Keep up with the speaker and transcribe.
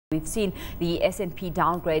We've seen the S&P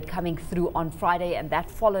downgrade coming through on Friday, and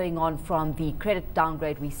that following on from the credit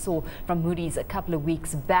downgrade we saw from Moody's a couple of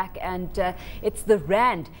weeks back. And it's the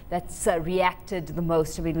rand that's reacted the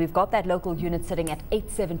most. I mean, we've got that local unit sitting at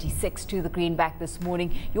 876 to the greenback this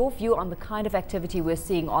morning. Your view on the kind of activity we're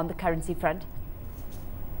seeing on the currency front?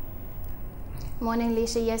 Morning,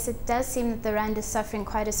 Alishia. Yes, it does seem that the rand is suffering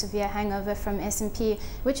quite a severe hangover from S&P,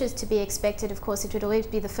 which is to be expected. Of course, it would always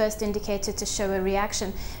be the first indicator to show a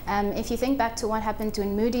reaction. If you think back to what happened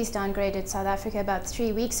when Moody's downgraded South Africa about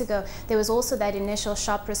 3 weeks ago, there was also that initial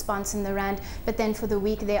sharp response in the rand, but then for the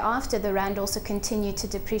week thereafter, the rand also continued to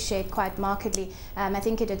depreciate quite markedly. I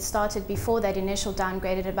think it had started before that initial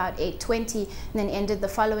downgrade at about 820, and then ended the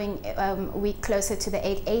following week closer to the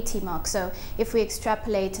 880 mark. So if we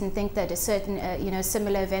extrapolate and think that a certain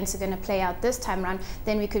similar events are going to play out this time around,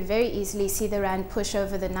 then we could very easily see the rand push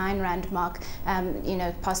over the 9 rand mark,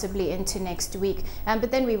 possibly into next week.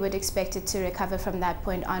 But then we would expect it to recover from that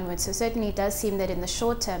point onwards. So certainly it does seem that in the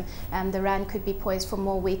short term, the rand could be poised for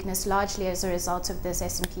more weakness, largely as a result of this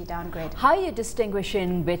S&P downgrade. How are you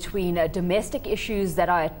distinguishing between domestic issues that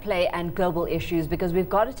are at play and global issues? Because we've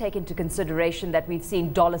got to take into consideration that we've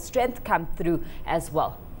seen dollar strength come through as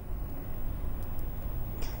well.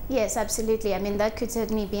 Yes, absolutely. I mean, that could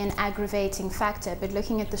certainly be an aggravating factor, but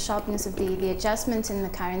looking at the sharpness of the adjustment in the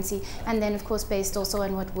currency, and then of course based also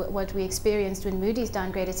on what we experienced when Moody's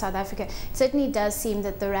downgraded South Africa, it certainly does seem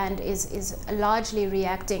that the rand is largely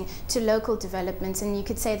reacting to local developments, and you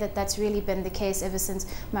could say that that's really been the case ever since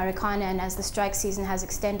Macroeconomic, and as the strike season has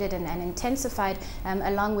extended and intensified,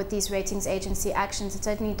 along with these ratings agency actions, it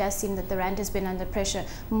certainly does seem that the rand has been under pressure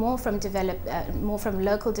more from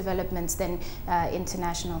local developments than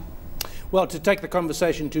international. Well, to take the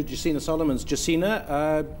conversation to Josina Solomons.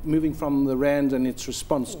 Josina, moving from the rand and its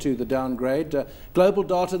response to the downgrade, global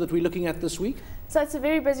data that we're looking at this week? So it's a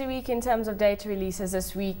very busy week in terms of data releases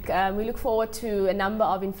this week. We look forward to a number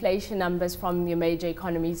of inflation numbers from your major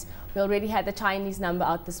economies. We already had the Chinese number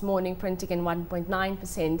out this morning, printing in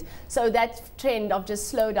 1.9%. So that trend of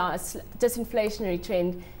just slowdown, disinflationary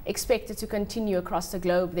trend, expected to continue across the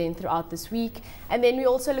globe then throughout this week. And then we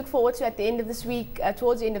also look forward to, at the end of this week,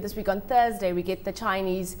 towards the end of this week on Thursday, we get the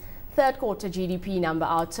Chinese third quarter GDP number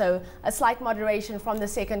out. So a slight moderation from the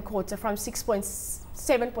second quarter, from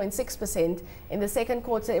 7.6% in the second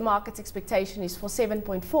quarter. Market's expectation is for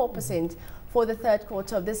 7.4% for the third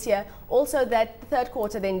quarter of this year. Also, that third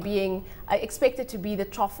quarter then being expected to be the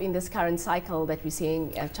trough in this current cycle that we're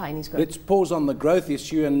seeing Chinese growth. Let's pause on the growth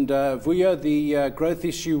issue, and Vuyo, the growth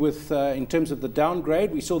issue with in terms of the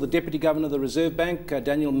downgrade. We saw the Deputy Governor of the Reserve Bank,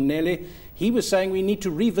 Daniel Mnele. He was saying we need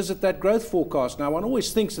to revisit that growth forecast. Now, one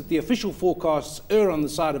always thinks that the official forecasts err on the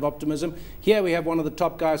side of optimism. Here we have one of the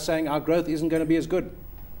top guys saying our growth isn't going to be as good.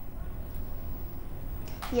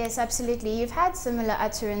 Yes, absolutely. You've had similar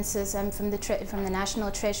utterances from the National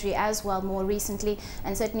Treasury as well more recently,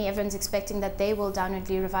 and certainly everyone's expecting that they will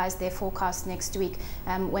downwardly revise their forecast next week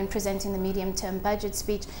when presenting the medium-term budget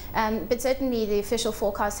speech. But certainly the official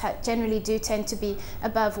forecasts generally do tend to be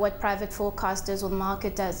above what private forecasters or the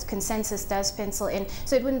market consensus does pencil in.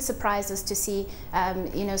 So it wouldn't surprise us to see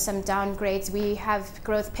some downgrades. We have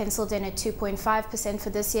growth penciled in at 2.5% for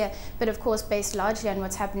this year, but of course based largely on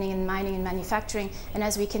what's happening in mining and manufacturing. And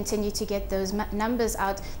as we continue to get those numbers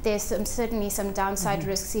out, there's certainly some downside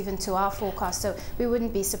risks even to our forecast. So we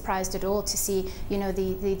wouldn't be surprised at all to see,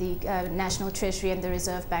 the National Treasury and the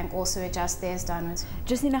Reserve Bank also adjust theirs downwards.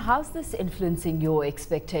 Josina, how's this influencing your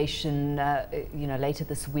expectation, later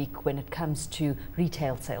this week when it comes to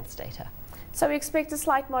retail sales data? So we expect a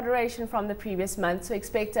slight moderation from the previous month. So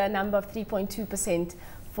expect a number of 3.2%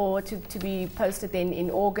 to be posted then in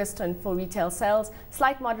August and for retail sales.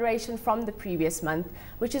 Slight moderation from the previous month,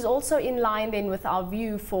 which is also in line then with our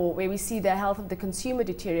view for where we see the health of the consumer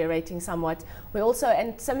deteriorating somewhat. We're also,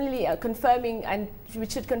 and similarly confirming, and we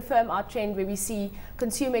should confirm our trend where we see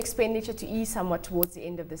consumer expenditure to ease somewhat towards the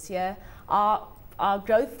end of this year. Our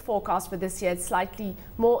growth forecast for this year is slightly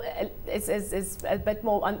more, is a bit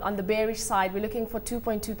more on the bearish side. We're looking for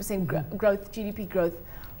 2.2% growth, GDP growth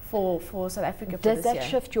for South Africa for this year. Does that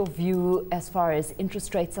shift your view as far as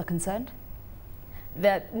interest rates are concerned?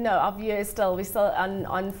 No, our view is we're still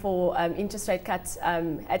on for interest rate cuts,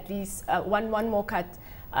 at least one more cut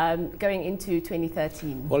going into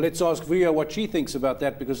 2013. Well, let's ask Vuyo what she thinks about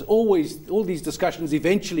that, because all these discussions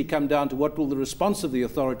eventually come down to what will the response of the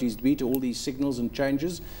authorities be to all these signals and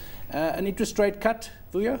changes. An interest rate cut,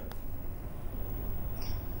 Vuyo?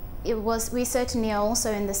 we certainly are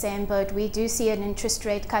also in the same boat. We do see an interest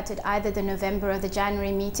rate cut at either the November or the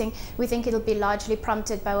January meeting. We think it'll be largely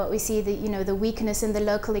prompted by what we see, the weakness in the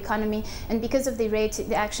local economy, and because of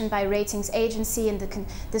the action by ratings agency and the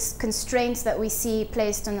constraints that we see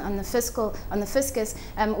placed on the fiscus.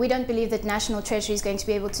 We don't believe that National Treasury is going to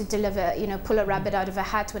be able to deliver, pull a rabbit out of a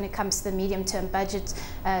hat when it comes to the medium-term budget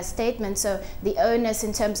statement. So the onus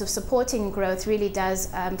in terms of supporting growth really does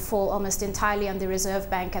fall almost entirely on the Reserve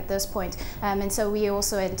Bank at this point. And so we are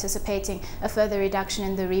also anticipating a further reduction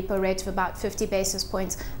in the repo rate of about 50 basis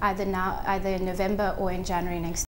points either in November or in January next year.